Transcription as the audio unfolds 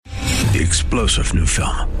The explosive new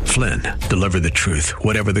film, Flynn, deliver the truth,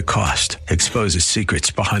 whatever the cost, exposes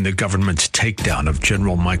secrets behind the government's takedown of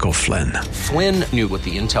General Michael Flynn. Flynn knew what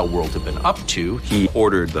the intel world had been up to. He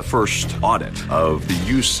ordered the first audit of the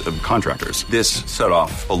use of contractors. This set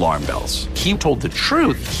off alarm bells. He told the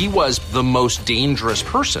truth. He was the most dangerous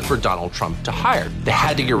person for Donald Trump to hire. They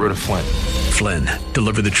had to get rid of Flynn. Flynn,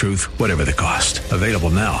 deliver the truth, whatever the cost. Available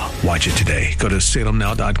now. Watch it today. Go to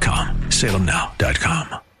salemnow.com.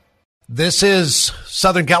 salemnow.com. This is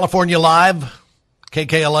Southern California Live,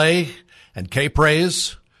 KKLA and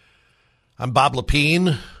K-Praise. I'm Bob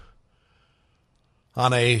Lepine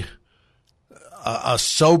on a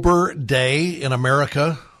sober day in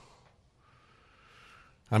America.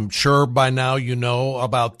 I'm sure by now you know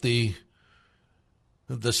about the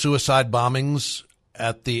suicide bombings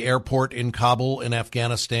at the airport in Kabul in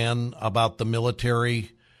Afghanistan, about the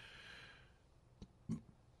military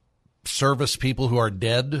service people who are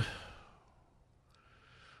dead,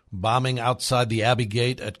 bombing outside the Abbey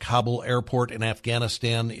Gate at Kabul airport in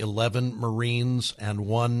Afghanistan, 11 Marines and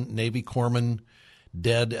 1 Navy corpsman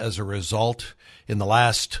dead as a result. In the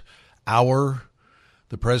last hour,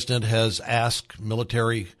 the president has asked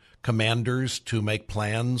military commanders to make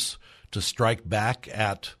plans to strike back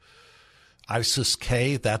at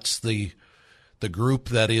ISIS-K. That's the group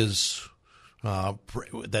that is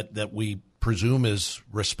that we presume is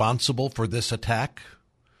responsible for this attack,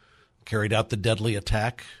 carried out the deadly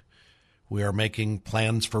attack. We are making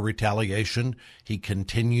plans for retaliation. He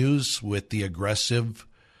continues with the aggressive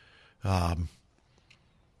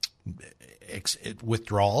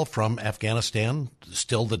withdrawal from Afghanistan.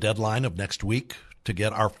 Still the deadline of next week to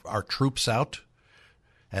get our troops out.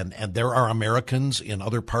 And there are Americans in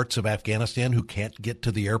other parts of Afghanistan who can't get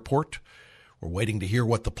to the airport. We're waiting to hear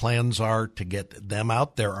what the plans are to get them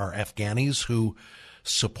out. There are Afghanis who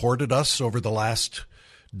supported us over the last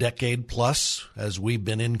decade plus as we've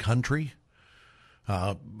been in country.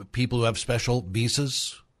 People who have special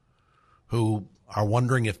visas who are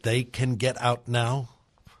wondering if they can get out now.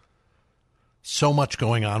 So much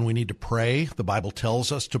going on. We need to pray. The Bible tells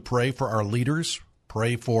us to pray for our leaders,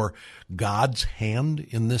 pray for God's hand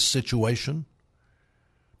in this situation.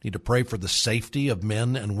 Need to pray for the safety of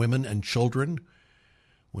men and women and children.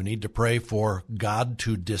 We need to pray for God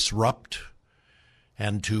to disrupt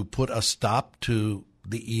and to put a stop to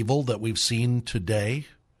the evil that we've seen today,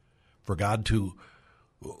 for God to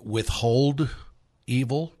withhold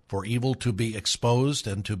evil, for evil to be exposed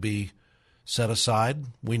and to be set aside.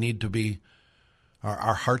 We need to be,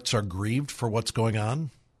 our hearts are grieved for what's going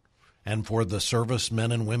on, and for the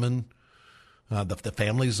servicemen and women, the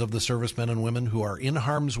families of the servicemen and women who are in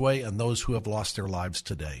harm's way and those who have lost their lives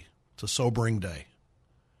today. It's a sobering day.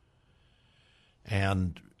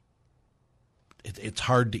 And it's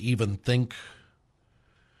hard to even think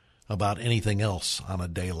about anything else on a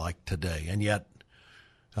day like today. And yet,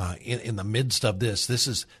 in the midst of this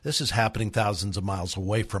is happening thousands of miles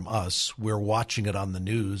away from us. We're watching it on the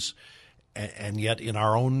news, and yet in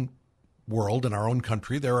our own world, in our own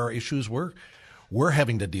country, there are issues we're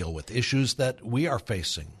having to deal with, issues that we are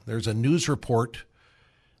facing. There's a news report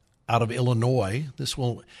out of Illinois. This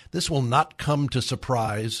will not come to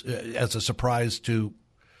surprise as a surprise to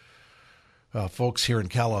folks here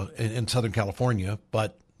in Southern California,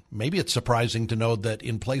 but maybe it's surprising to know that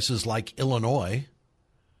in places like Illinois,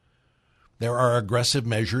 there are aggressive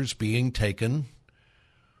measures being taken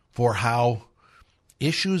for how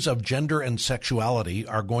issues of gender and sexuality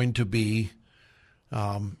are going to be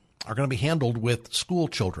handled with school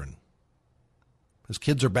children. As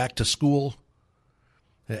kids are back to school,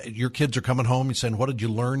 your kids are coming home, you're saying, what did you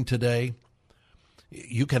learn today?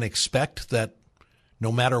 You can expect that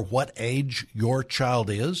no matter what age your child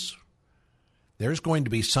is, there's going to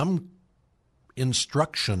be some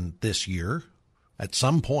instruction this year at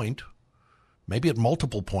some point, maybe at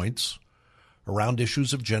multiple points, around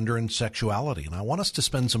issues of gender and sexuality. And I want us to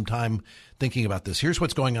spend some time thinking about this. Here's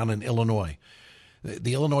what's going on in Illinois.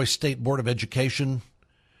 The Illinois State Board of Education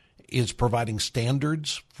is providing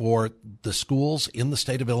standards for the schools in the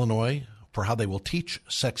state of Illinois for how they will teach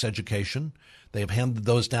sex education. They have handed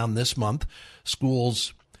those down this month.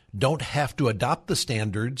 Schools don't have to adopt the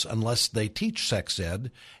standards unless they teach sex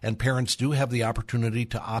ed, and parents do have the opportunity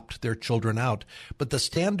to opt their children out. But the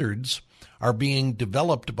standards are being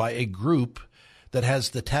developed by a group that has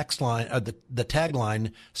the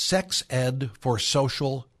tagline, Sex Ed for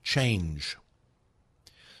Social Change.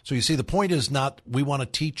 So you see, the point is not we want to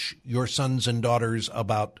teach your sons and daughters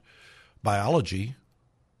about biology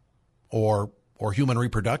or human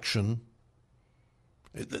reproduction,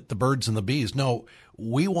 the birds and the bees. No,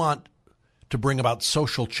 we want to bring about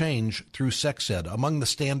social change through sex ed. Among the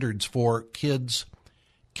standards for kids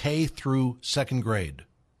K through second grade,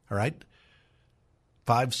 all right?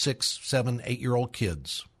 5, 6, 7, 8-year-old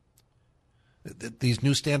kids. These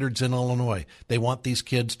new standards in Illinois, they want these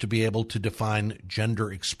kids to be able to define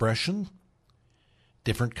gender expression,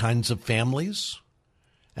 different kinds of families,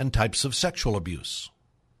 and types of sexual abuse.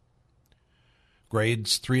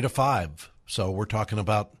 Grades 3 to 5, so we're talking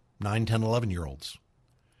about 9, 10, 11-year-olds.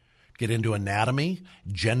 Get into anatomy,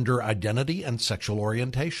 gender identity, and sexual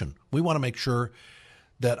orientation. We want to make sure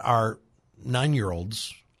that our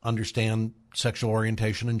 9-year-olds understand sexual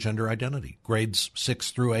orientation and gender identity. Grades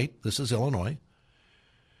 6 through 8, this is Illinois.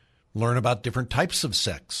 Learn about different types of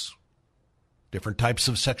sex, different types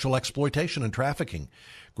of sexual exploitation and trafficking.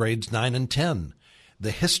 Grades 9 and 10,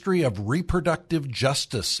 the history of reproductive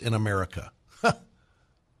justice in America.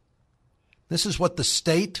 This is what the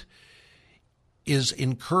state is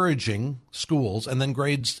encouraging schools. And then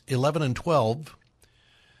grades 11 and 12,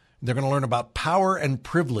 they're going to learn about power and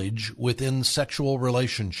privilege within sexual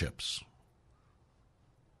relationships.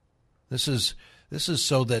 This is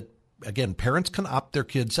so that, again, parents can opt their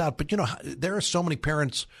kids out. But, there are so many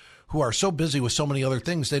parents who are so busy with so many other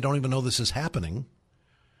things, they don't even know this is happening.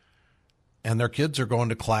 And their kids are going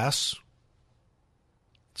to class.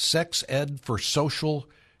 Sex ed for social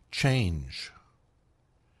change.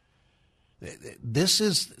 This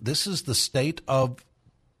is the state of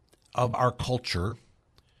our culture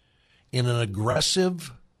in an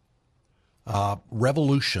aggressive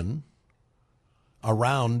revolution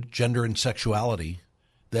around gender and sexuality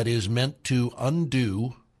that is meant to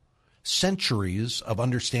undo centuries of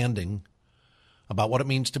understanding about what it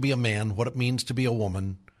means to be a man, what it means to be a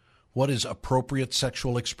woman, what is appropriate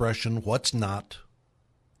sexual expression, what's not.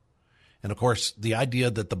 And, of course, the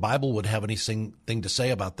idea that the Bible would have anything to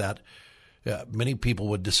say about that, many people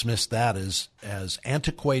would dismiss that as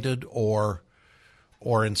antiquated or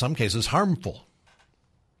in some cases harmful.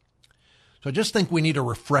 So I just think we need a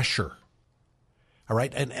refresher. All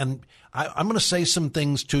right? And I'm going to say some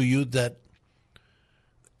things to you that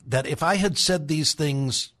if I had said these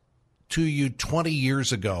things to you 20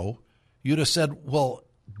 years ago, you'd have said, well,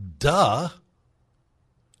 duh.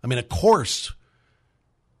 I mean, of course,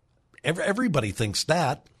 everybody thinks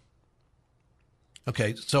that.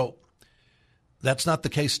 Okay, so that's not the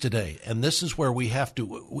case today. And this is where we have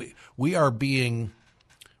to, we are being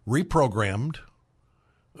reprogrammed.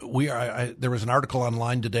 There was an article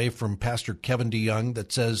online today from Pastor Kevin DeYoung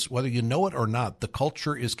that says, whether you know it or not, the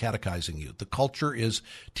culture is catechizing you. The culture is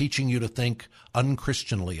teaching you to think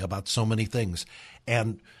unchristianly about so many things.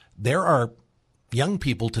 And there are young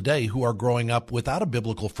people today who are growing up without a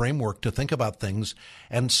biblical framework to think about things.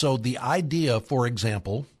 And so the idea, for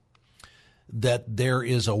example, that there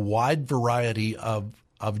is a wide variety of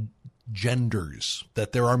genders,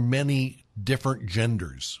 that there are many different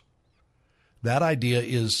genders, that idea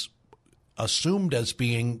is assumed as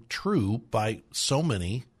being true by so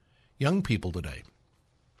many young people today.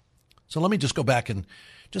 So let me just go back and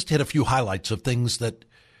just hit a few highlights of things that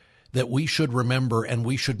we should remember and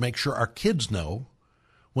we should make sure our kids know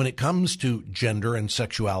when it comes to gender and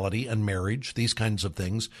sexuality and marriage, these kinds of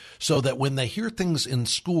things, so that when they hear things in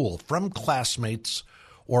school from classmates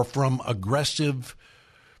or from aggressive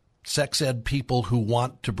sex ed people who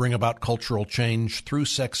want to bring about cultural change through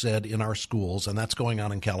sex ed in our schools, and that's going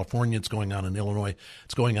on in California, it's going on in Illinois,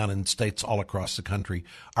 it's going on in states all across the country,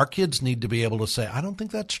 our kids need to be able to say, I don't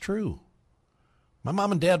think that's true. My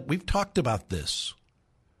mom and dad, we've talked about this.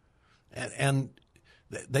 And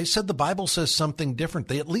they said the Bible says something different.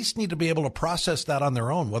 They at least need to be able to process that on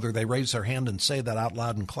their own, whether they raise their hand and say that out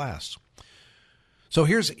loud in class. So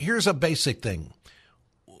here's a basic thing.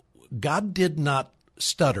 God did not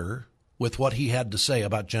stutter with what he had to say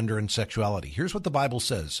about gender and sexuality. Here's what the Bible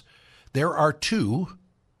says. There are 2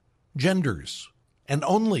 genders and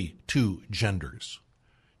only 2 genders.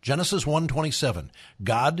 Genesis 1:27,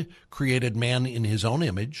 God created man in his own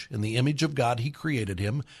image. In the image of God, he created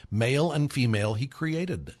him. Male and female, he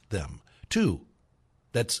created them. 2.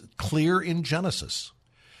 That's clear in Genesis.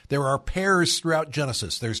 There are pairs throughout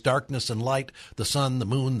Genesis. There's darkness and light, the sun, the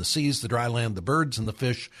moon, the seas, the dry land, the birds, and the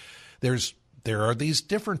fish. There are these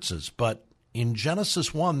differences, but in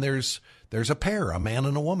Genesis 1, there's a pair, a man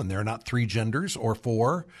and a woman. There are not 3 genders or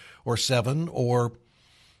 4 or 7 or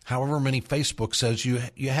however many Facebook says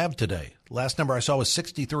you have today. Last number I saw was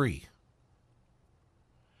 63.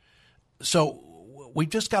 So we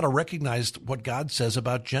just got to recognize what God says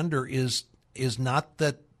about gender is not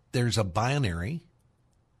that there's a binary,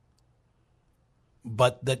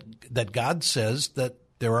 but that God says that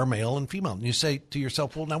there are male and female. And you say to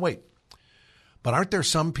yourself, well, now wait. But aren't there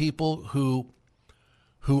some people who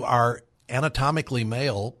are anatomically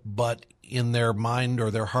male, but in their mind or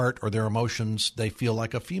their heart or their emotions, they feel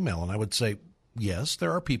like a female? And I would say, yes,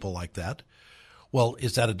 there are people like that. Well,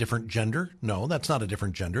 is that a different gender? No, that's not a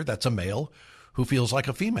different gender. That's a male who feels like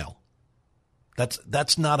a female.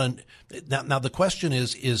 That's not now the question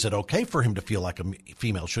is it okay for him to feel like a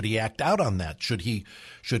female? Should he act out on that? Should he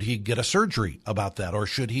get a surgery about that? Or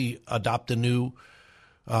should he adopt a new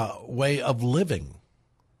way of living?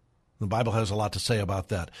 The Bible has a lot to say about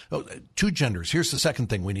that. Oh, two genders. Here's the second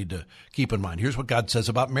thing we need to keep in mind. Here's what God says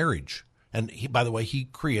about marriage. And by the way, he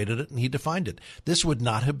created it and he defined it. This would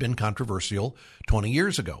not have been controversial 20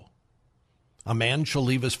 years ago. A man shall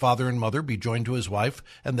leave his father and mother, be joined to his wife,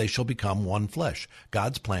 and they shall become one flesh.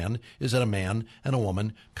 God's plan is that a man and a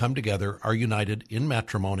woman come together, are united in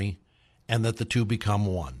matrimony, and that the two become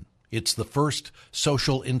one. It's the first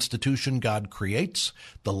social institution God creates.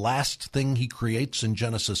 The last thing he creates in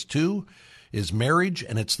Genesis 2 is marriage,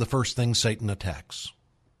 and it's the first thing Satan attacks.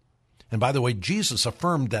 And by the way, Jesus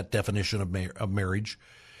affirmed that definition of marriage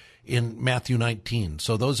in Matthew 19.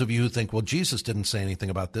 So those of you who think, well, Jesus didn't say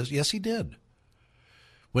anything about this, yes, he did.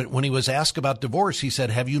 When he was asked about divorce, he said,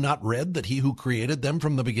 have you not read that he who created them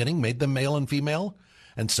from the beginning made them male and female?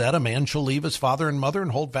 And said, a man shall leave his father and mother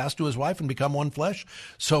and hold fast to his wife and become one flesh.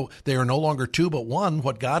 So they are no longer two but one.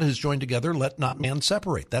 What God has joined together, let not man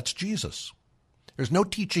separate. That's Jesus. There's no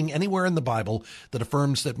teaching anywhere in the Bible that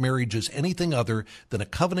affirms that marriage is anything other than a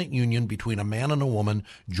covenant union between a man and a woman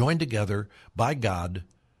joined together by God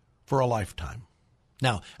for a lifetime.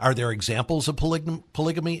 Now, are there examples of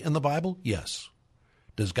polygamy in the Bible? Yes.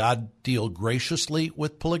 Does God deal graciously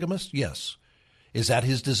with polygamists? Yes. Is that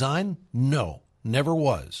his design? No, never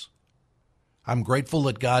was. I'm grateful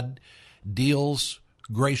that God deals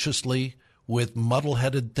graciously with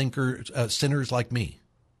muddle-headed sinners like me.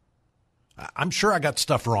 I'm sure I got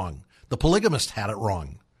stuff wrong. The polygamists had it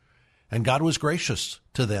wrong. And God was gracious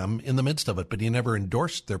to them in the midst of it, but he never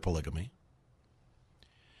endorsed their polygamy.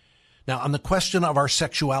 Now, on the question of our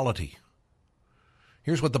sexuality,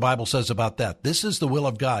 here's what the Bible says about that. This is the will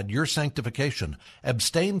of God, your sanctification.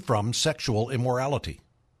 Abstain from sexual immorality.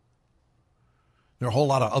 There are a whole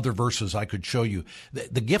lot of other verses I could show you.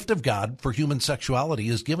 The gift of God for human sexuality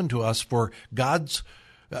is given to us for God's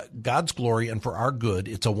glory and for our good.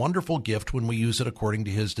 It's a wonderful gift when we use it according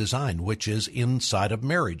to his design, which is inside of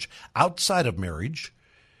marriage. Outside of marriage,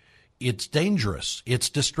 it's dangerous, it's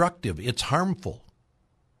destructive, it's harmful.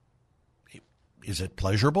 Is it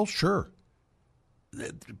pleasurable? Sure.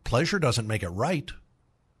 Pleasure doesn't make it right.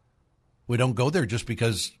 We don't go there just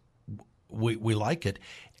because we like it.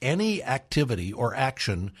 Any activity or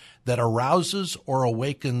action that arouses or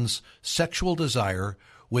awakens sexual desire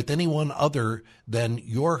with anyone other than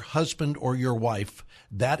your husband or your wife,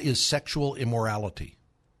 that is sexual immorality.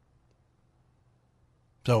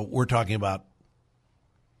 So we're talking about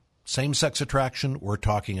same-sex attraction. We're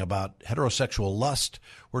talking about heterosexual lust.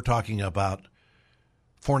 We're talking about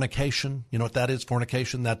fornication. You know what that is?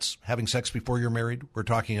 Fornication, that's having sex before you're married. We're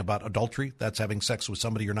talking about adultery. That's having sex with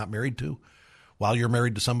somebody you're not married to while you're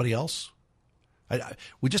married to somebody else.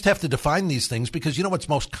 We just have to define these things because you know what's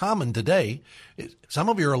most common today? Some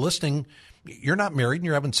of you are listening, you're not married and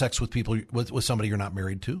you're having sex with people, with somebody you're not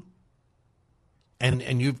married to.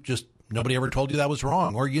 And you've just, nobody ever told you that was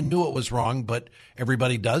wrong, or you knew it was wrong, but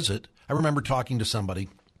everybody does it. I remember talking to somebody,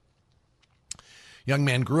 young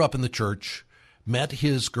man, grew up in the church, met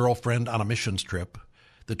his girlfriend on a missions trip.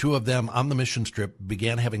 The two of them on the missions trip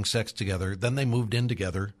began having sex together. Then they moved in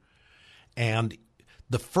together. And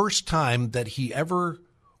the first time that he ever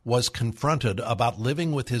was confronted about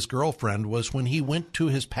living with his girlfriend was when he went to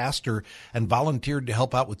his pastor and volunteered to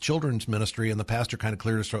help out with children's ministry. And the pastor kind of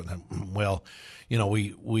cleared his throat and said, well, you know,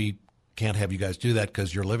 we can't have you guys do that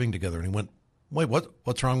because you're living together. And he went, wait,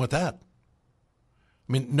 what's wrong with that?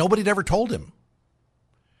 I mean, nobody had ever told him.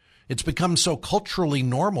 It's become so culturally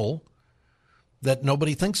normal that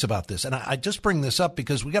nobody thinks about this. And I just bring this up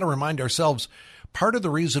because we got to remind ourselves, part of the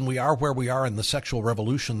reason we are where we are in the sexual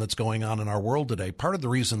revolution that's going on in our world today, part of the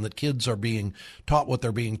reason that kids are being taught what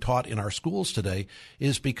they're being taught in our schools today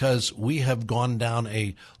is because we have gone down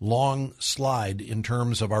a long slide in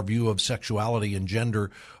terms of our view of sexuality and gender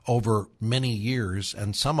over many years.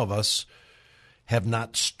 And some of us have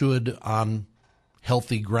not stood on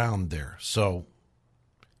healthy ground there. So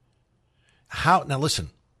now listen,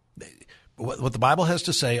 what the Bible has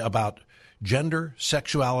to say about gender,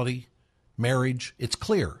 sexuality, marriage, it's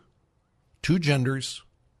clear. Two genders,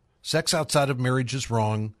 sex outside of marriage is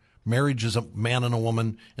wrong. Marriage is a man and a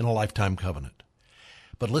woman in a lifetime covenant.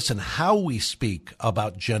 But listen, how we speak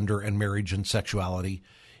about gender and marriage and sexuality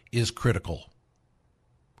is critical.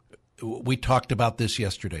 We talked about this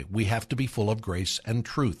yesterday. We have to be full of grace and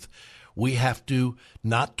truth. We have to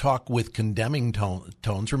not talk with condemning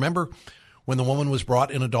tones. Remember when the woman was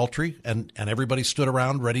brought in adultery and everybody stood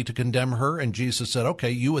around ready to condemn her, and Jesus said, okay,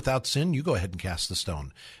 you without sin, you go ahead and cast the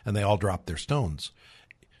stone. And they all dropped their stones.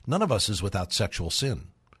 None of us is without sexual sin.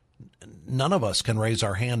 None of us can raise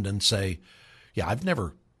our hand and say, yeah, I've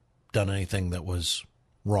never done anything that was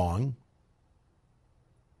wrong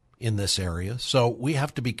in this area. So we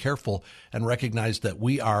have to be careful and recognize that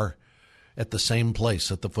we are at the same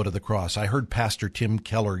place at the foot of the cross. I heard Pastor Tim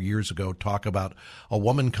Keller years ago talk about a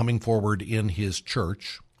woman coming forward in his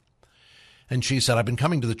church. And she said, I've been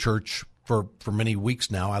coming to the church for many weeks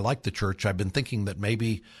now. I like the church. I've been thinking that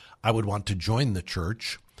maybe I would want to join the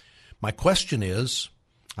church. My question is,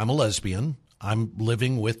 I'm a lesbian. I'm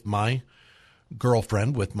living with my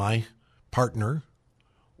girlfriend, with my partner.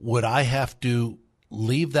 Would I have to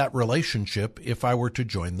leave that relationship if I were to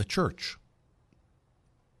join the church?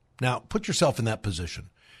 Now, put yourself in that position.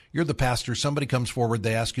 You're the pastor. Somebody comes forward.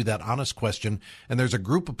 They ask you that honest question, and there's a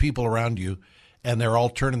group of people around you, and they're all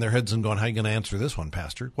turning their heads and going, how are you going to answer this one,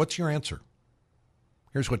 Pastor? What's your answer?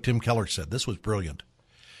 Here's what Tim Keller said. This was brilliant.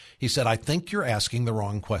 He said, I think you're asking the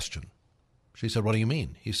wrong question. She said, what do you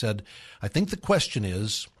mean? He said, I think the question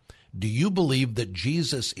is, do you believe that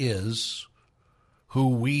Jesus is who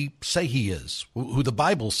we say he is, who the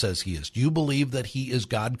Bible says he is? Do you believe that he is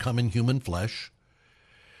God come in human flesh?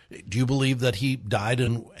 Do you believe that he died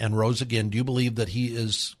and rose again? Do you believe that he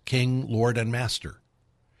is King, Lord, and Master?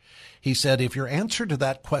 He said, if your answer to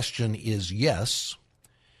that question is yes,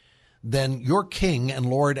 then your King and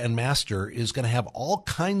Lord and Master is going to have all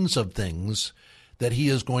kinds of things that he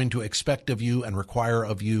is going to expect of you and require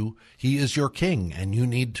of you. He is your King, and you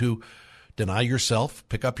need to deny yourself,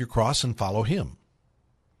 pick up your cross, and follow him.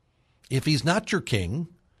 If he's not your King,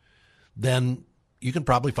 then you can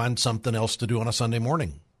probably find something else to do on a Sunday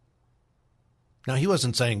morning. Now, he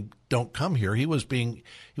wasn't saying don't come here. He was being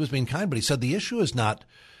kind, but he said the issue is not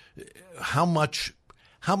how much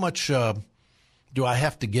do I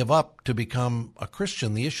have to give up to become a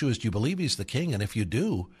Christian? The issue is, do you believe he's the King? And if you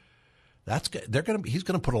do, he's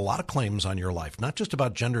going to put a lot of claims on your life, not just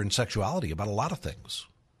about gender and sexuality, about a lot of things.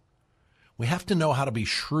 We have to know how to be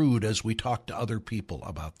shrewd as we talk to other people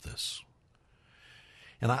about this.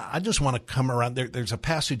 And I just want to come around. There's a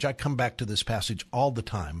passage, I come back to this passage all the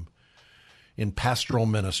time in pastoral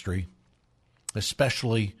ministry,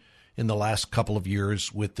 especially in the last couple of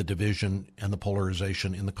years with the division and the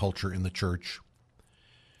polarization in the culture in the church.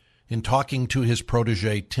 In talking to his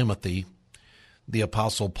protege, Timothy, the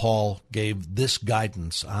Apostle Paul gave this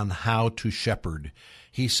guidance on how to shepherd.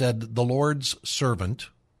 He said, the Lord's servant,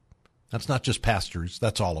 that's not just pastors,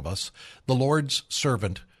 that's all of us, the Lord's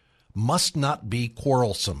servant must not be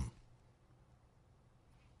quarrelsome.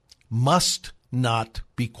 Must not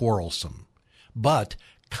be quarrelsome, but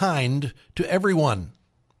kind to everyone.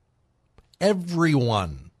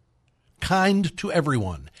 Everyone. Kind to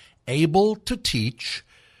everyone. Able to teach,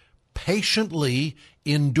 patiently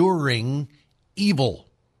enduring evil.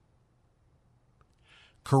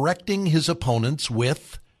 Correcting his opponents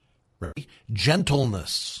with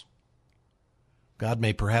gentleness. God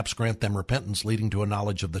may perhaps grant them repentance leading to a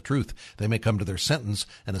knowledge of the truth. They may come to their sentence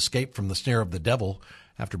and escape from the snare of the devil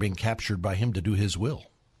after being captured by him to do his will.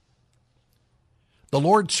 The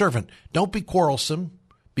Lord's servant, don't be quarrelsome.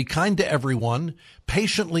 Be kind to everyone.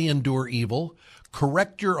 Patiently endure evil.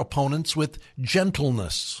 Correct your opponents with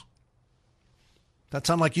gentleness. That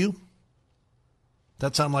sound like you?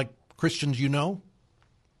 That sound like Christians you know?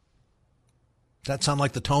 That sound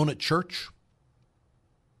like the tone at church?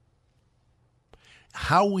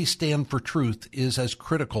 How we stand for truth is as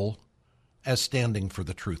critical as standing for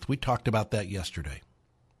the truth. We talked about that yesterday.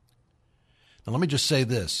 Now, let me just say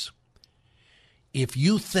this. If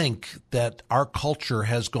you think that our culture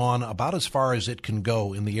has gone about as far as it can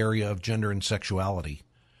go in the area of gender and sexuality,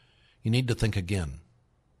 you need to think again.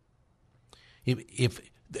 If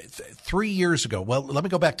 3 years ago, well, let me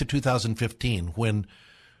go back to 2015 when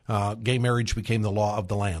gay marriage became the law of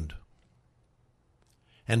the land.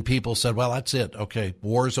 And people said, well, that's it. Okay,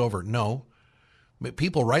 war's over. No.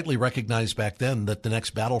 People rightly recognized back then that the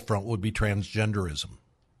next battlefront would be transgenderism.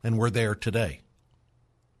 And we're there today.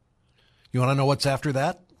 You want to know what's after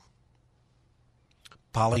that?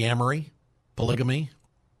 Polyamory, polygamy,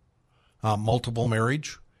 multiple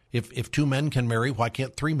marriage. If two men can marry, why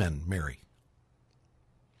can't three men marry?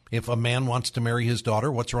 If a man wants to marry his daughter,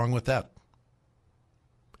 what's wrong with that?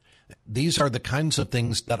 These are the kinds of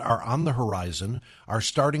things that are on the horizon, are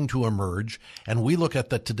starting to emerge, and we look at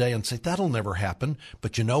that today and say, that'll never happen.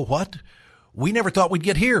 But you know what? We never thought we'd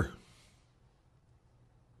get here.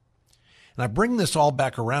 And I bring this all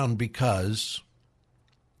back around because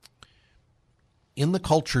in the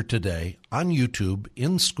culture today, on YouTube,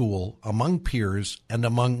 in school, among peers, and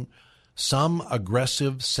among some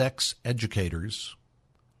aggressive sex educators,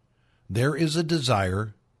 there is a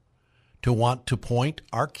desire to want to point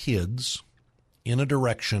our kids in a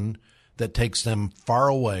direction that takes them far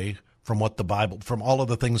away from what the Bible, from all of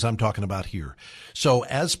the things I'm talking about here. So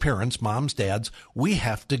as parents, moms, dads, we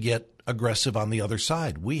have to get aggressive on the other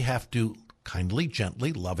side. We have to kindly,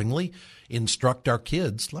 gently, lovingly instruct our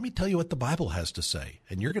kids. Let me tell you what the Bible has to say.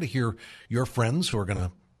 And you're going to hear your friends who are going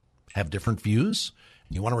to have different views.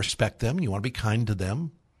 You want to respect them. You want to be kind to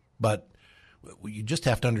them. But you just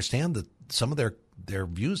have to understand that some of their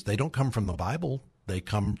views, they don't come from the Bible. They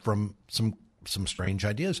come from some strange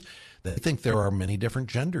ideas. They think there are many different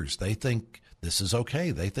genders. They think this is okay.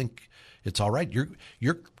 They think it's all right.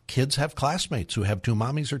 Your kids have classmates who have two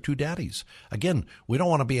mommies or two daddies. Again, we don't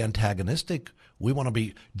want to be antagonistic. We want to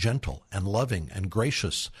be gentle and loving and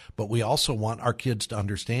gracious. But we also want our kids to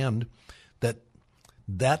understand that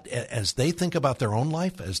as they think about their own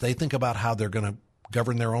life, as they think about how they're going to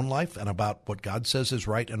govern their own life and about what God says is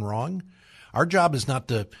right and wrong, our job is not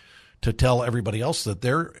to tell everybody else that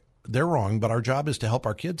they're wrong, but our job is to help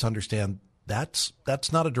our kids understand that's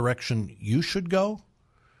not a direction you should go.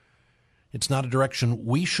 It's not a direction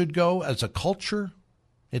we should go as a culture.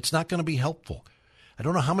 It's not going to be helpful. I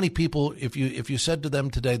don't know how many people, if you said to them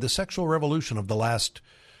today, the sexual revolution of the last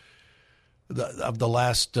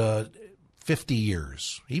 50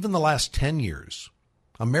 years, even the last 10 years,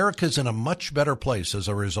 America's in a much better place as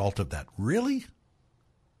a result of that. Really?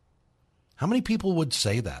 How many people would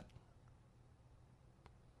say that?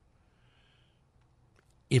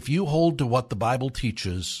 If you hold to what the Bible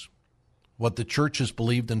teaches, what the church has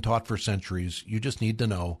believed and taught for centuries, you just need to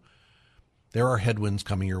know there are headwinds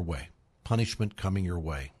coming your way, punishment coming your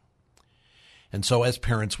way. And so as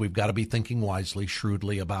parents, we've got to be thinking wisely,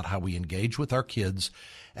 shrewdly about how we engage with our kids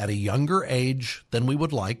at a younger age than we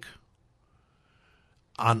would like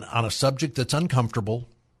on a subject that's uncomfortable,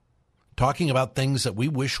 talking about things that we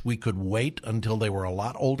wish we could wait until they were a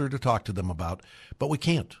lot older to talk to them about, but we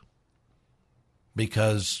can't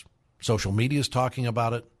because social media is talking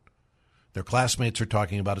about it. Their classmates are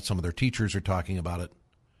talking about it. Some of their teachers are talking about it.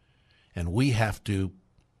 And we have to,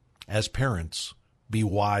 as parents, be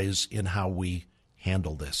wise in how we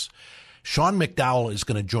handle this. Sean McDowell is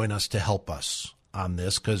going to join us to help us on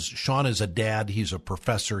this because Sean is a dad. He's a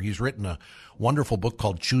professor. He's written a wonderful book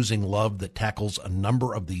called Choosing Love that tackles a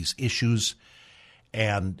number of these issues.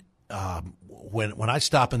 And when I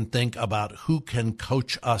stop and think about who can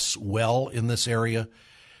coach us well in this area,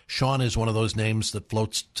 Sean is one of those names that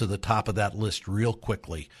floats to the top of that list real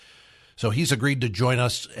quickly. So he's agreed to join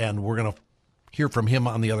us, and we're going to hear from him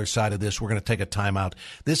on the other side of this. We're going to take a time out.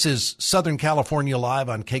 This is Southern California Live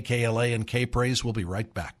on KKLA and K-Praise. We'll be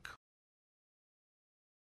right back.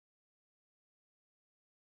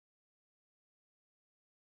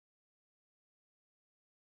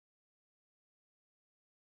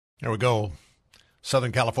 There we go.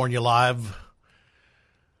 Southern California Live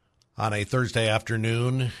on a Thursday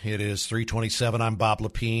afternoon. It is 3:27. I'm Bob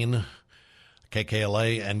Lepine,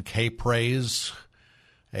 KKLA and K-Praise.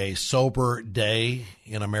 A sober day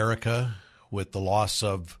in America with the loss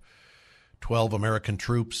of 12 American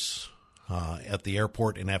troops at the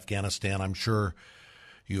airport in Afghanistan. I'm sure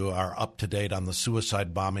you are up to date on the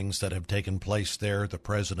suicide bombings that have taken place there. The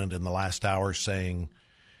president in the last hour saying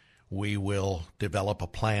we will develop a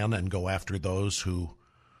plan and go after those who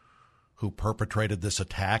perpetrated this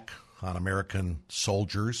attack on American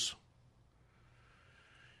soldiers.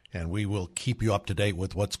 And we will keep you up to date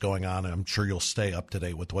with what's going on. I'm sure you'll stay up to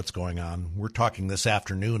date with what's going on. We're talking this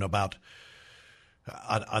afternoon about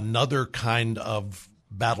another kind of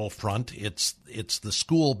battlefront. It's the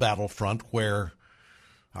school battlefront where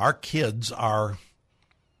our kids are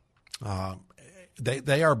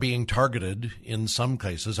they are being targeted in some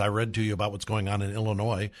cases. I read to you about what's going on in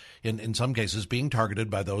Illinois. In some cases, being targeted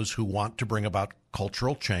by those who want to bring about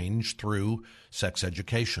cultural change through sex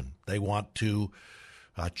education. They want to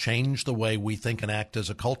change the way we think and act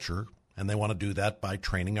as a culture, and they want to do that by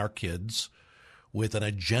training our kids with an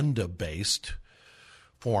agenda-based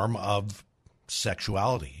form of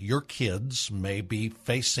sexuality. Your kids may be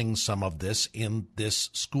facing some of this in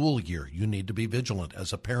this school year. You need to be vigilant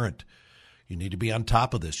as a parent. You need to be on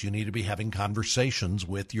top of this. You need to be having conversations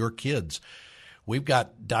with your kids. We've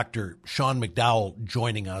got Dr. Sean McDowell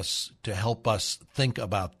joining us to help us think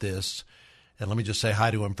about this. And let me just say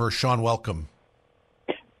hi to him first. Sean, welcome.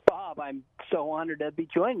 Bob, I'm so honored to be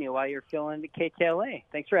joining you while you're filling the KKLA.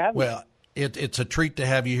 Thanks for having me. Well, It's a treat to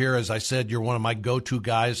have you here. As I said, you're one of my go-to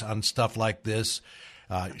guys on stuff like this.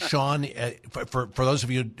 Sean, for those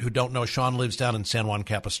of you who don't know, Sean lives down in San Juan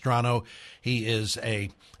Capistrano. He is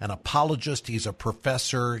an apologist. He's a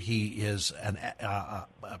professor. He is a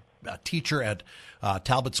teacher at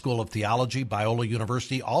Talbot School of Theology, Biola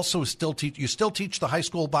University. Also, you still teach the high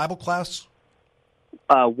school Bible class?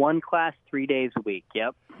 One class, 3 days a week.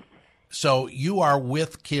 Yep. So you are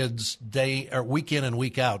with kids week in and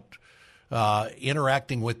week out,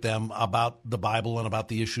 interacting with them about the Bible and about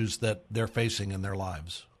the issues that they're facing in their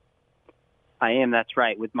lives. I am, that's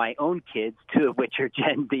right, with my own kids, two of which are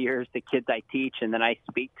Gen Zers, the kids I teach, and then I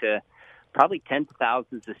speak to probably tens of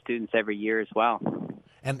thousands of students every year as well.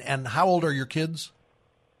 And how old are your kids?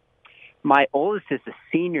 My oldest is a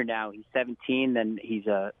senior now. He's 17, then he's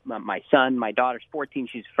my son. My daughter's 14,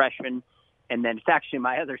 she's a freshman, and then it's actually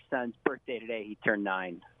my other son's birthday today. He turned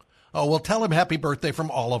 9. Oh, well, tell him happy birthday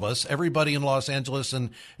from all of us. Everybody in Los Angeles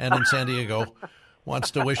and in San Diego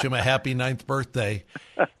wants to wish him a happy 9th birthday.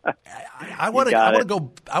 I want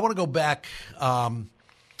to go back. A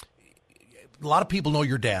lot of people know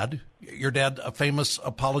your dad. Your dad, a famous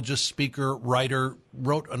apologist, speaker, writer,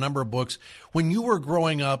 wrote a number of books. When you were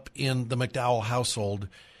growing up in the McDowell household,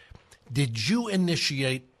 did you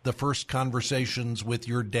initiate the first conversations with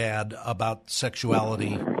your dad about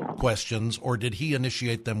sexuality questions, or did he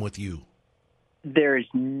initiate them with you? There is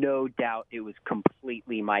no doubt it was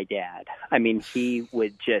completely my dad. I mean, he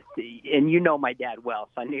would just, and you know my dad well,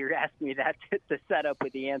 so I knew you were asking me that to set up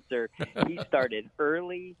with the answer. He started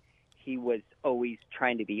early. He was always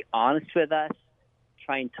trying to be honest with us,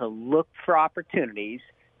 trying to look for opportunities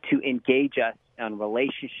to engage us on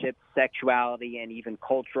relationships, sexuality, and even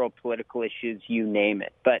cultural, political issues, you name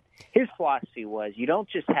it. But his philosophy was you don't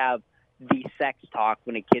just have the sex talk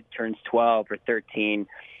when a kid turns 12 or 13.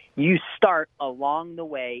 You start along the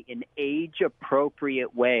way in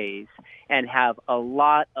age-appropriate ways and have a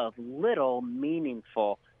lot of little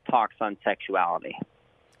meaningful talks on sexuality.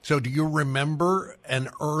 So do you remember an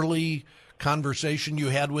early conversation you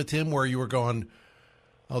had with him where you were going,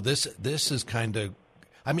 oh, this is kind of,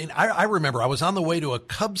 I mean, I remember I was on the way to a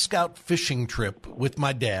Cub Scout fishing trip with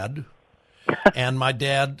my dad, and my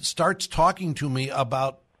dad starts talking to me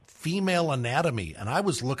about female anatomy, and I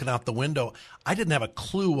was looking out the window. I didn't have a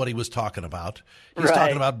clue what he was talking about. He's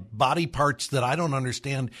talking about body parts that I don't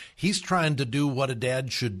understand. He's trying to do what a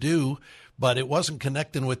dad should do, but it wasn't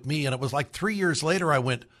connecting with me. And it was like 3 years later I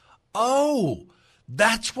went, oh,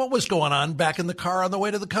 that's what was going on back in the car on the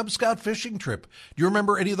way to the Cub Scout fishing trip. Do you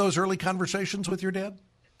remember any of those early conversations with your dad?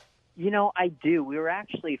 You know, I do. We were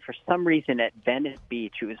actually, for some reason, at Venice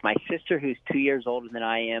Beach. It was my sister, who's 2 years older than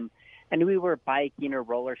I am, and we were biking or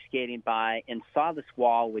roller skating by and saw this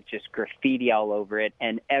wall with just graffiti all over it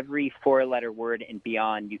and every four-letter word and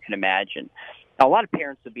beyond you can imagine. Now, a lot of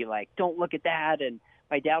parents would be like, don't look at that. And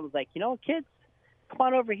my dad was like, you know, kids, come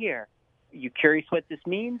on over here. Are you curious what this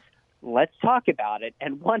means? Let's talk about it.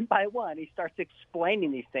 And one by one, he starts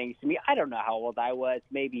explaining these things to me. I don't know how old I was,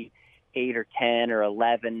 maybe 8 or 10 or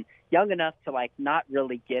 11, young enough to like not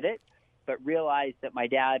really get it, but realized that my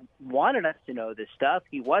dad wanted us to know this stuff.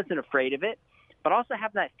 He wasn't afraid of it, but also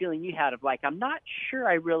have that feeling you had of like, I'm not sure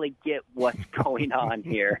I really get what's going on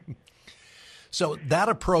here. So that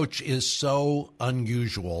approach is so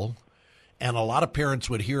unusual, and a lot of parents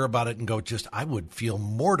would hear about it and go, I would feel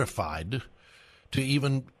mortified to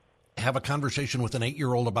even have a conversation with an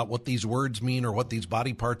 8-year-old about what these words mean or what these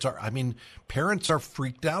body parts are. I mean, parents are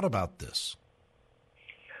freaked out about this.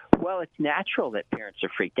 Well, it's natural that parents are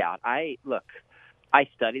freaked out. I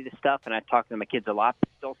study this stuff and I talk to my kids a lot, but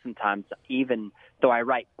still sometimes, even though I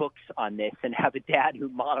write books on this and have a dad who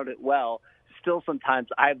modeled it well, still sometimes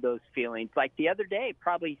I have those feelings. Like the other day,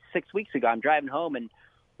 probably 6 weeks ago, I'm driving home and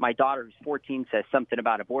my daughter, who's 14, says something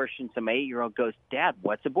about abortion. So my 8-year-old goes, Dad,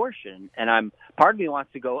 what's abortion? And part of me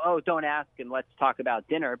wants to go, oh, don't ask and let's talk about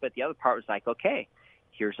dinner. But the other part was like, okay,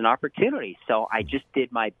 here's an opportunity. So I just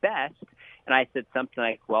did my best. And I said something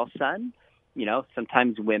like, well, son, you know,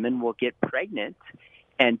 sometimes women will get pregnant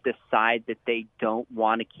and decide that they don't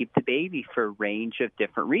want to keep the baby for a range of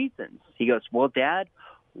different reasons. He goes, well, Dad,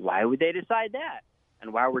 why would they decide that?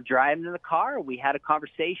 And while we're driving in the car, we had a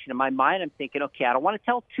conversation. In my mind, I'm thinking, okay, I don't want to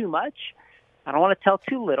tell too much. I don't want to tell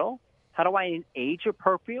too little. How do I, in an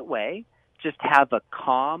age-appropriate way, just have a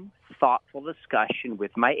calm, thoughtful discussion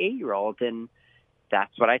with my 8-year-old? And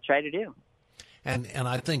that's what I try to do. And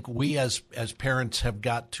I think we as parents have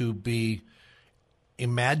got to be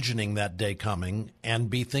imagining that day coming and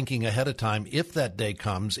be thinking ahead of time, if that day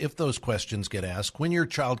comes, if those questions get asked, when your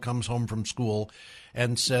child comes home from school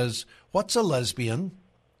and says, what's a lesbian?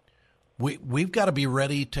 We've got to be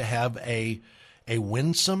ready to have a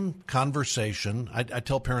winsome conversation. I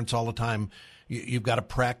tell parents all the time, you've got to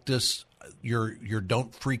practice your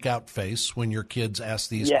don't freak out face when your kids ask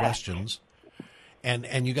these questions.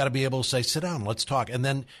 And you got to be able to say, sit down, let's talk. And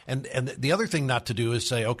then, and the other thing not to do is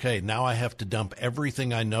say, okay, now I have to dump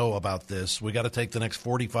everything I know about this. We got to take the next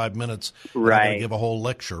 45 minutes and give a whole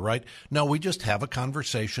lecture, right? No, we just have a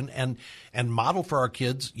conversation and model for our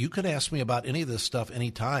kids. You can ask me about any of this stuff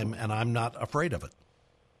anytime, and I'm not afraid of it.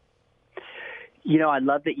 You know, I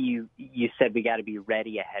love that you said we got to be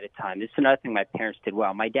ready ahead of time. This is another thing my parents did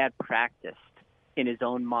well. My dad practiced in his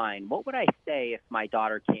own mind. What would I say if my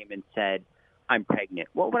daughter came and said, I'm pregnant?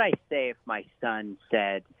 What would I say if my son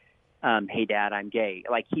said, hey, Dad, I'm gay?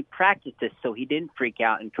 Like, he practiced this so he didn't freak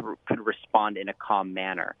out and could respond in a calm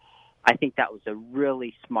manner. I think that was a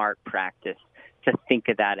really smart practice to think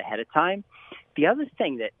of that ahead of time. The other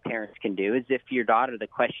thing that parents can do is if your daughter, the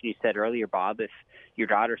question you said earlier, Bob, if your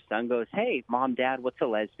daughter's son goes, hey, Mom, Dad, what's a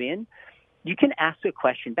lesbian? You can ask a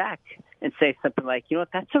question back and say something like, you know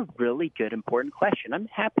what, that's a really good, important question. I'm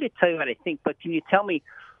happy to tell you what I think, but can you tell me,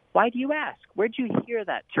 why do you ask? Where'd you hear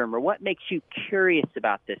that term? Or what makes you curious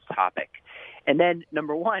about this topic? And then,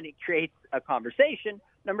 number one, it creates a conversation.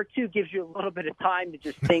 Number two, gives you a little bit of time to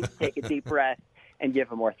just think, take a deep breath, and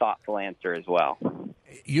give a more thoughtful answer as well.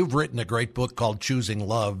 You've written a great book called Choosing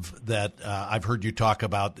Love that I've heard you talk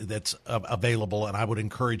about that's available, and I would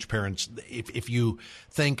encourage parents, if you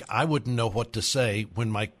think I wouldn't know what to say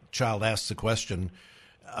when my child asks a question,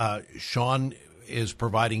 Sean is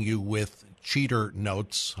providing you with cheater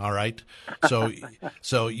notes, all right?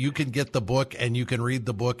 So you can get the book and you can read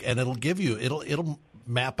the book, and it'll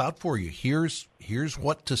map out for you. Here's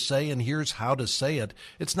what to say and here's how to say it.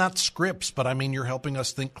 It's not scripts, but I mean, you're helping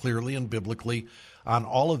us think clearly and biblically on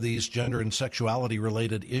all of these gender and sexuality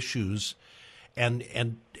related issues.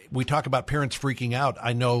 And we talk about parents freaking out.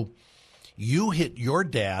 I know you hit your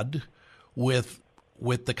dad with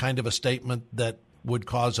the kind of a statement that would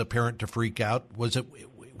cause a parent to freak out. Was it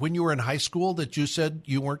when you were in high school that you said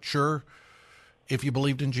you weren't sure if you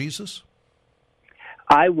believed in Jesus?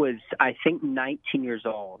 I was, I think, 19 years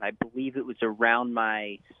old. I believe it was around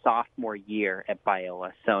my sophomore year at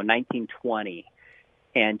Biola, so 1920.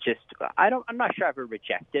 And I'm not sure I ever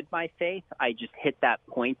rejected my faith. I just hit that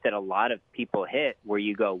point that a lot of people hit where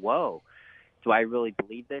you go, whoa, do I really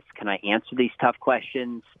believe this? Can I answer these tough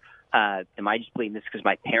questions? Am I just believing this because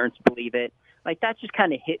my parents believe it? Like, that just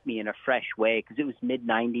kind of hit me in a fresh way because it was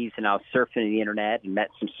mid-'90s and I was surfing the internet and met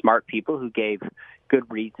some smart people who gave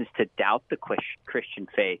good reasons to doubt the Christian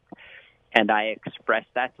faith. And I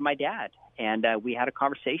expressed that to my dad. And we had a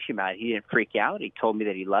conversation about it. He didn't freak out. He told me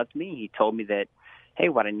that he loved me. He told me that, hey,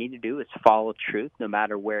 what I need to do is follow truth no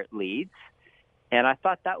matter where it leads. And I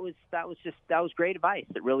thought that was great advice.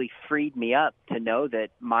 It really freed me up to know that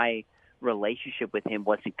my relationship with him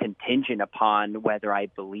wasn't contingent upon whether I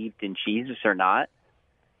believed in Jesus or not.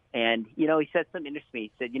 And, you know, he said something interesting to me.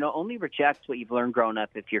 He said, you know, only reject what you've learned growing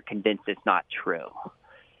up if you're convinced it's not true.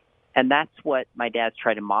 And that's what my dad's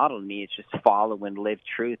tried to model to me, is just follow and live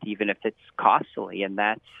truth, even if it's costly. And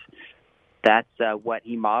that's what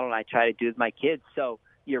he modeled and I try to do with my kids. So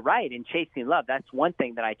you're right. In Chasing Love, that's one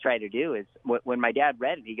thing that I try to do is when my dad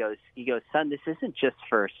read it, he goes, son, this isn't just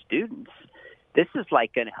for students. This is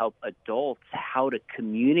like going to help adults how to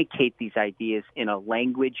communicate these ideas in a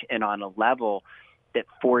language and on a level that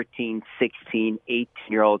 14, 16,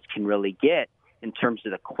 18-year-olds can really get in terms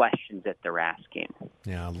of the questions that they're asking.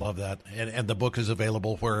 Yeah, I love that. And the book is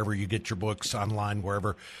available wherever you get your books, online,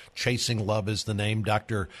 wherever. Chasing Love is the name.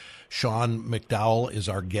 Dr. Sean McDowell is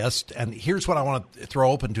our guest. And here's what I want to throw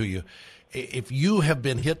open to you. If you have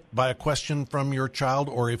been hit by a question from your child,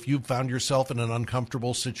 or if you've found yourself in an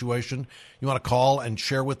uncomfortable situation, you want to call and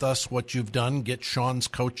share with us what you've done, get Sean's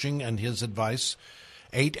coaching and his advice.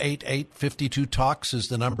 888-52-TALKS is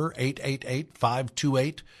the number,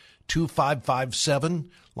 888-528-2557.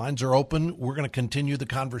 Lines are open. We're going to continue the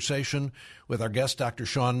conversation with our guest, Dr.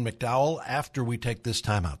 Sean McDowell, after we take this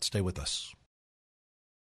time out. Stay with us.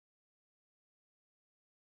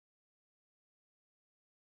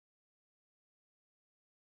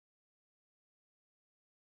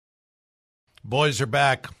 Boys are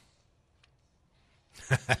back.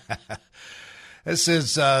 This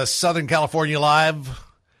is Southern California Live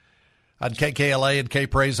on KKLA and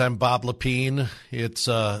K-Praise. I'm Bob Lepine. It's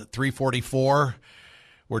 3:44.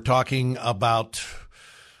 We're talking about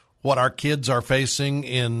what our kids are facing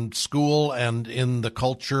in school and in the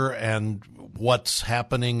culture and what's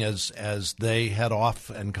happening as they head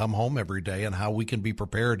off and come home every day, and how we can be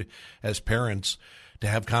prepared as parents to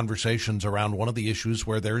have conversations around one of the issues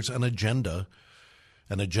where there's an agenda,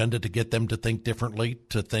 an agenda to get them to think differently,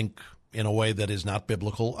 to think in a way that is not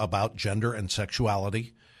biblical about gender and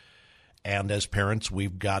sexuality. And as parents,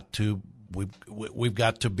 we've got to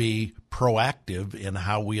be proactive in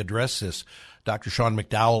how we address this. Dr. Sean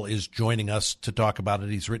McDowell is joining us to talk about it.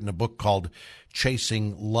 He's written a book called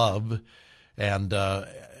Chasing Love, and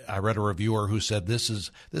I read a reviewer who said this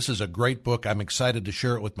is a great book. I'm excited to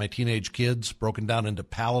share it with my teenage kids. Broken down into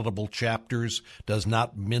palatable chapters, does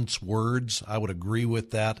not mince words. I would agree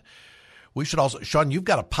with that. We should also, Sean, you've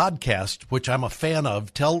got a podcast which I'm a fan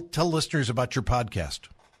of. Tell listeners about your podcast.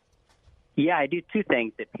 Yeah, I do two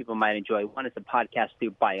things that people might enjoy. One is a podcast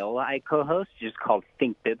through Biola I co-host, just called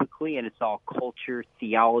Think Biblically, and it's all culture,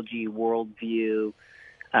 theology, worldview,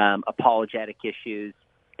 apologetic issues.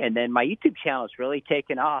 And then my YouTube channel has really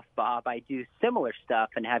taken off, Bob. I do similar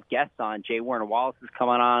stuff and have guests on. J. Warner Wallace is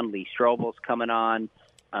coming on. Lee Strobel's coming on.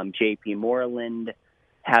 J.P. Moreland.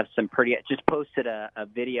 Have some just posted a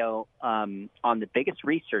video on the biggest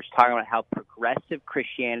research talking about how progressive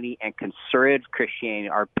Christianity and conservative Christianity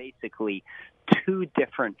are basically two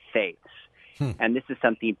different faiths. And this is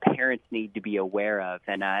something parents need to be aware of.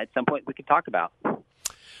 And at some point we could talk about.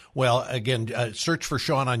 Well, again, search for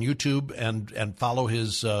Sean on YouTube and follow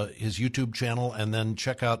his YouTube channel, and then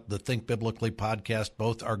check out the Think Biblically podcast.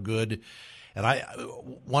 Both are good. And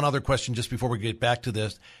one other question just before we get back to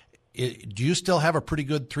this. Do you still have a pretty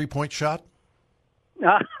good three-point shot?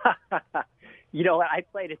 You know what? I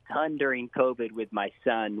played a ton during COVID with my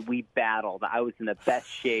son. We battled. I was in the best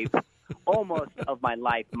shape almost of my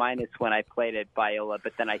life, minus when I played at Biola,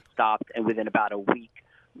 but then I stopped, and within about a week,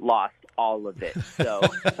 lost all of it. So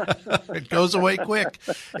it goes away quick,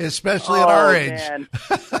 especially at our age. Man.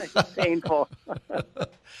 It's painful.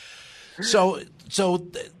 So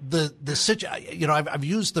the situation, I've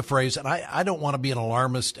used the phrase, and I don't want to be an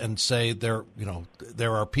alarmist and say there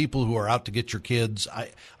are people who are out to get your kids.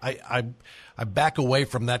 I back away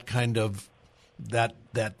from that kind of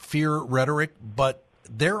that fear rhetoric, but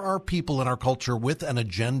there are people in our culture with an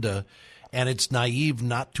agenda, and it's naive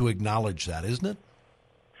not to acknowledge that, isn't it?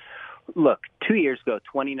 Look, 2 years ago,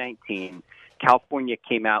 2019, California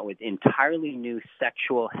came out with entirely new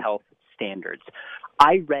sexual health standards.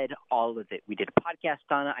 I read all of it. We did a podcast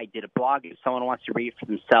on it. I did a blog. If someone wants to read it for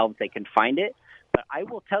themselves, they can find it. But I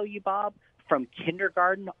will tell you, Bob, from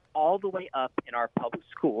kindergarten all the way up in our public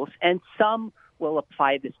schools, and some will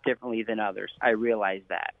apply this differently than others. I realize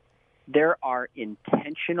that. There are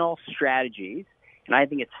intentional strategies, and I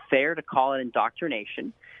think it's fair to call it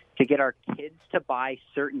indoctrination, to get our kids to buy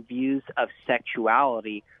certain views of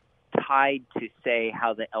sexuality tied to, say,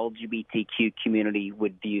 how the LGBTQ community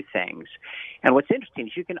would view things. And what's interesting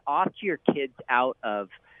is you can opt your kids out of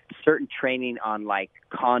certain training on, like,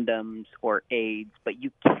 condoms or AIDS, but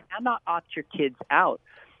you cannot opt your kids out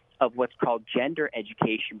of what's called gender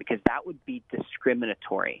education, because that would be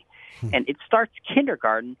discriminatory. And it starts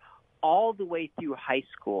kindergarten all the way through high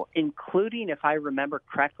school, including, if I remember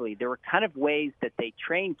correctly, there were kind of ways that they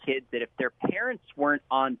trained kids that if their parents weren't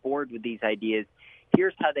on board with these ideas,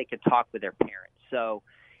 here's how they could talk with their parents. So,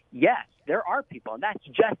 yes, there are people, and that's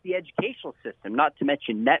just the educational system, not to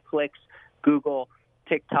mention Netflix, Google,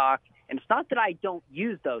 TikTok. And it's not that I don't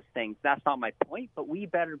use those things. That's not my point, but we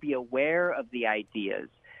better be aware of the ideas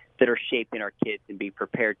that are shaping our kids and be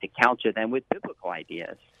prepared to counter them with biblical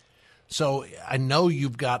ideas. So I know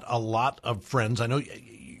you've got a lot of friends. I know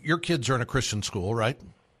your kids are in a Christian school, right?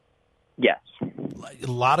 Yes. A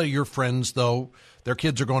lot of your friends, though, their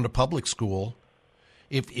kids are going to public school.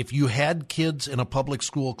 If you had kids in a public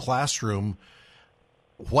school classroom,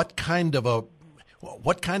 what kind of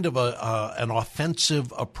an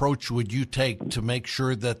offensive approach would you take to make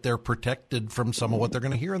sure that they're protected from some of what they're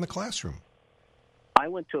going to hear in the classroom? I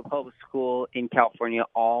went to a public school in California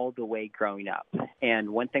all the way growing up. And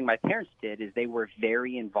one thing my parents did is they were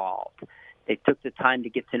very involved. They took the time to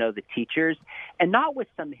get to know the teachers, and not with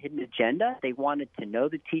some hidden agenda. They wanted to know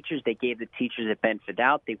the teachers. They gave the teachers a benefit of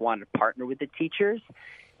doubt. They wanted to partner with the teachers.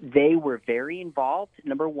 They were very involved,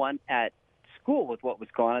 number one, at school with what was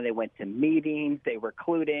going on. They went to meetings. They were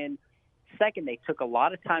clued in. Second, they took a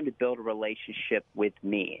lot of time to build a relationship with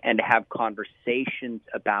me and to have conversations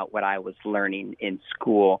about what I was learning in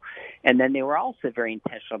school. And then they were also very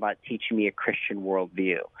intentional about teaching me a Christian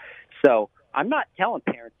worldview. So I'm not telling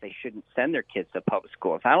parents they shouldn't send their kids to public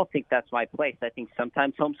schools. I don't think that's my place. I think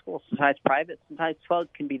sometimes homeschool, sometimes private, sometimes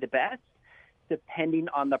public can be the best, depending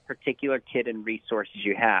on the particular kid and resources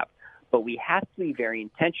you have. But we have to be very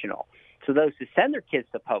intentional. So those who send their kids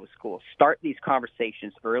to public schools, start these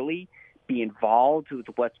conversations early, be involved with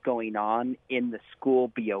what's going on in the school,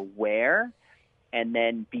 be aware, and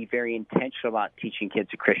then be very intentional about teaching kids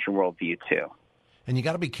a Christian worldview too. And you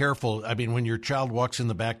got to be careful. I mean, when your child walks in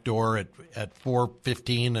the back door at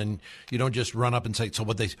 4:15, and you don't just run up and say, "So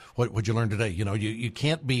what'd you learn today?" You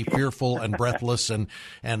can't be fearful and breathless and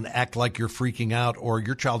act like you're freaking out, or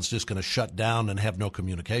your child's just going to shut down and have no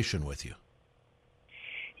communication with you.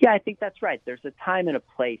 Yeah, I think that's right. There's a time and a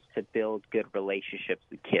place to build good relationships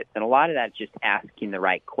with kids, and a lot of that is just asking the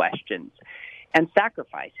right questions and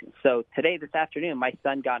sacrificing. So this afternoon, my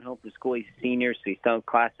son got home from school. He's a senior, so he's still in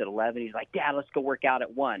class at 11. He's like, "Dad, let's go work out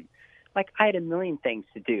at 1." Like, I had a million things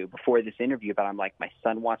to do before this interview, but I'm like, my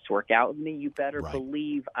son wants to work out with me. You better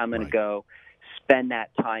believe I'm going to go spend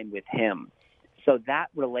that time with him. So that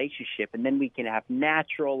relationship, and then we can have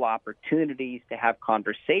natural opportunities to have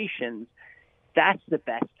conversations. That's the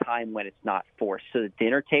best time when it's not forced. So the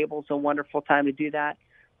dinner table's a wonderful time to do that.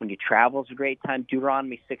 When you travel, it's a great time.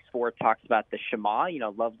 Deuteronomy 6:4 talks about the Shema,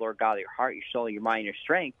 love Lord God with your heart, your soul, your mind, your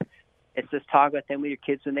strength. It's just talk about them with your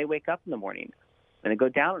kids when they wake up in the morning, when they go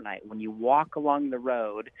down at night, when you walk along the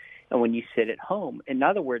road, and when you sit at home. In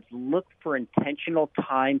other words, look for intentional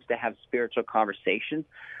times to have spiritual conversations.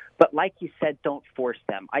 But like you said, don't force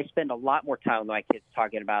them. I spend a lot more time with my kids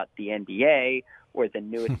talking about the NBA or the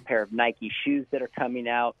newest pair of Nike shoes that are coming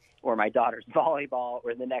out, or my daughter's volleyball,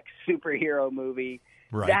 or the next superhero movie.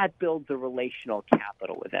 Right. That builds a relational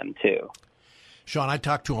capital with them, too. Sean, I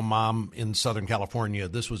talked to a mom in Southern California.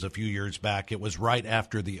 This was a few years back. It was right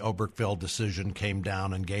after the Obergefell decision came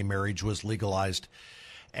down and gay marriage was legalized.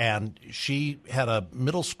 And she had a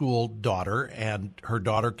middle school daughter, and her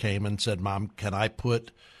daughter came and said, "Mom, can I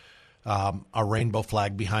put a rainbow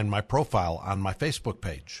flag behind my profile on my Facebook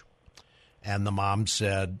page?" And the mom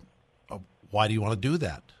said, "Why do you want to do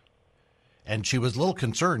that?" And she was a little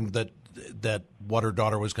concerned that what her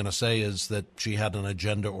daughter was going to say is that she had an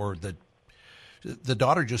agenda, or that the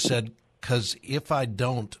daughter just said, "Because if I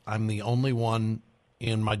don't, I'm the only one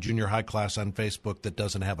in my junior high class on Facebook that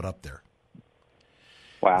doesn't have it up there."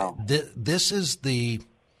 Wow. This is the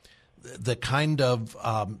kind of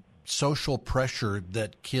social pressure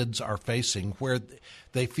that kids are facing, where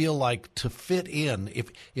they feel like to fit in,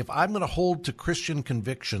 if I'm going to hold to Christian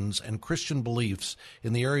convictions and Christian beliefs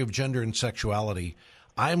in the area of gender and sexuality,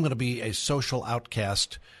 I'm going to be a social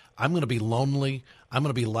outcast. I'm going to be lonely. I'm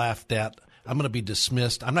going to be laughed at. I'm going to be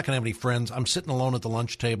dismissed. I'm not going to have any friends. I'm sitting alone at the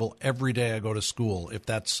lunch table every day I go to school, if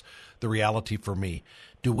that's the reality for me.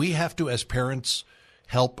 Do we have to, as parents,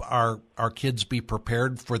 help our kids be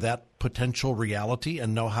prepared for that potential reality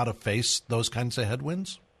and know how to face those kinds of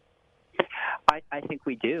headwinds? I think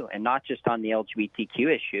we do, and not just on the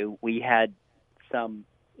LGBTQ issue. We had some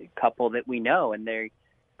couple that we know, and they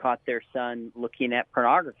caught their son looking at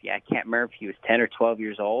pornography. I can't remember if he was 10 or 12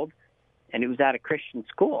 years old, and it was at a Christian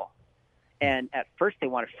school. And at first they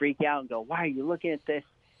want to freak out and go, "Why are you looking at this?"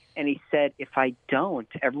 And he said, "If I don't,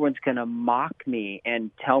 everyone's going to mock me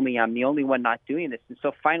and tell me I'm the only one not doing this." And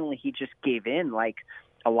so finally he just gave in, like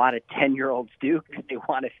a lot of 10-year-olds do, because they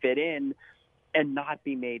want to fit in and not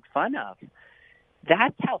be made fun of.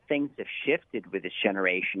 That's how things have shifted with this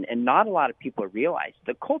generation, and not a lot of people realize.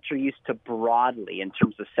 The culture used to broadly, in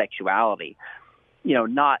terms of sexuality,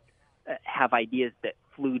 not have ideas that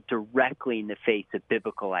flew directly in the face of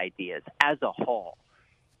biblical ideas as a whole.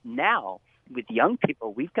 Now, with young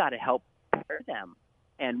people, we've got to help prepare them.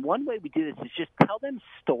 And one way we do this is just tell them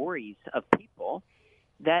stories of people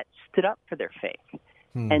that stood up for their faith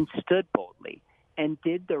and stood boldly and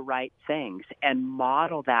did the right things, and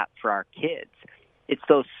model that for our kids. It's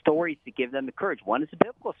those stories that give them the courage. One is a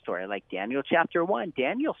biblical story, like Daniel chapter 1.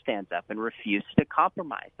 Daniel stands up and refuses to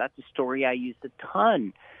compromise. That's a story I use a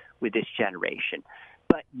ton with this generation.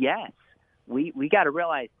 But yes, we got to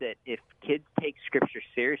realize that if kids take Scripture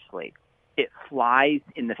seriously, it flies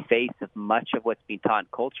in the face of much of what's being taught in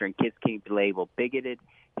culture, and kids can be labeled bigoted,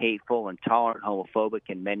 hateful, intolerant, homophobic,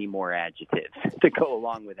 and many more adjectives to go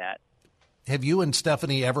along with that. Have you and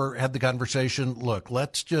Stephanie ever had the conversation, look,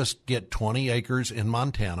 let's just get 20 acres in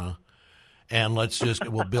Montana, and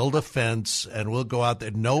we'll build a fence, and we'll go out there,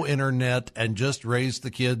 no internet, and just raise the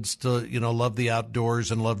kids to, love the outdoors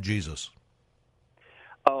and love Jesus?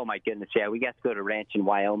 Oh, my goodness, yeah. We got to go to a ranch in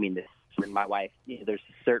Wyoming this summer, and my wife, there's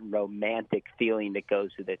a certain romantic feeling that goes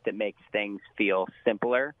with it that makes things feel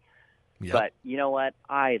simpler. Yep. But you know what?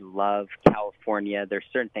 I love California. There's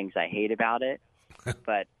certain things I hate about it.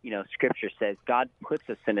 But, Scripture says God puts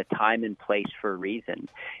us in a time and place for a reason.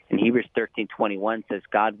 And Hebrews 13:21 says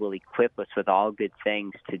God will equip us with all good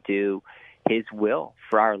things to do His will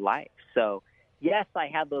for our life. So, yes, I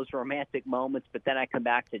have those romantic moments, but then I come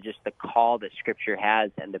back to just the call that Scripture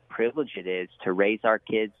has and the privilege it is to raise our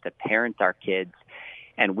kids, to parent our kids.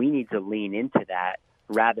 And we need to lean into that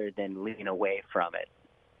rather than lean away from it.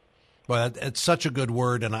 Well, it's such a good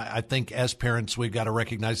word, and I think as parents we've got to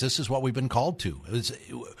recognize this is what we've been called to.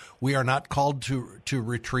 We are not called to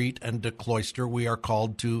retreat and to cloister. We are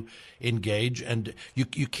called to engage, and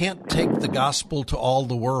you can't take the gospel to all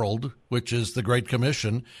the world, which is the Great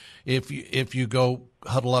Commission, if you go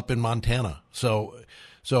huddle up in Montana. So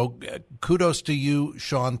kudos to you,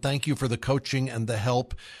 Sean. Thank you for the coaching and the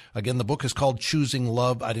help. Again, the book is called Choosing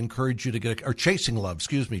Love. I'd encourage you to get Chasing Love.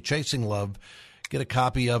 Chasing Love. Get a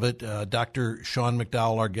copy of it. Dr. Sean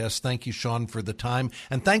McDowell, our guest. Thank you, Sean, for the time.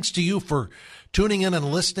 And thanks to you for tuning in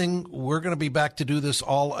and listening. We're going to be back to do this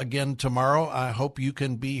all again tomorrow. I hope you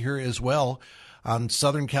can be here as well on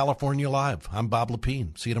Southern California Live. I'm Bob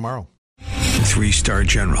Lepine. See you tomorrow. 3-star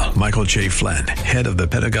General Michael J. Flynn, head of the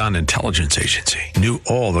Pentagon Intelligence Agency, knew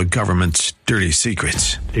all the government's dirty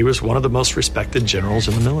secrets. He was one of the most respected generals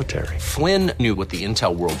in the military. Flynn knew what the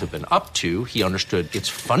intel world had been up to. He understood its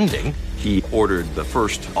funding. He ordered the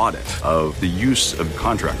first audit of the use of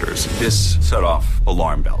contractors. This set off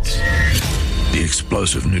alarm bells. The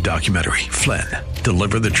explosive new documentary, Flynn,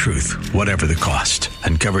 Deliver the Truth, Whatever the Cost,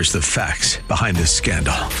 uncovers the facts behind this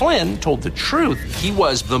scandal. Flynn told the truth. He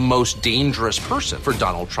was the most dangerous person for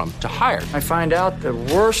Donald Trump to hire. I find out the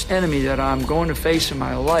worst enemy that I'm going to face in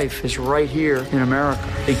my life is right here in America.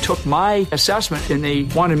 They took my assessment and they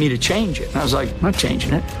wanted me to change it. And I was like, I'm not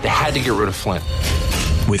changing it. They had to get rid of Flynn.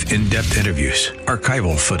 With in-depth interviews,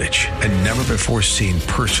 archival footage, and never-before-seen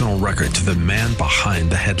personal records of the man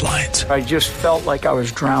behind the headlines. I just felt like I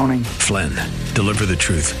was drowning. Flynn, Deliver the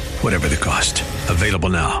Truth, Whatever the Cost. Available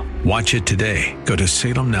now. Watch it today. Go to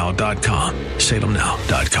salemnow.com.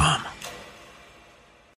 salemnow.com.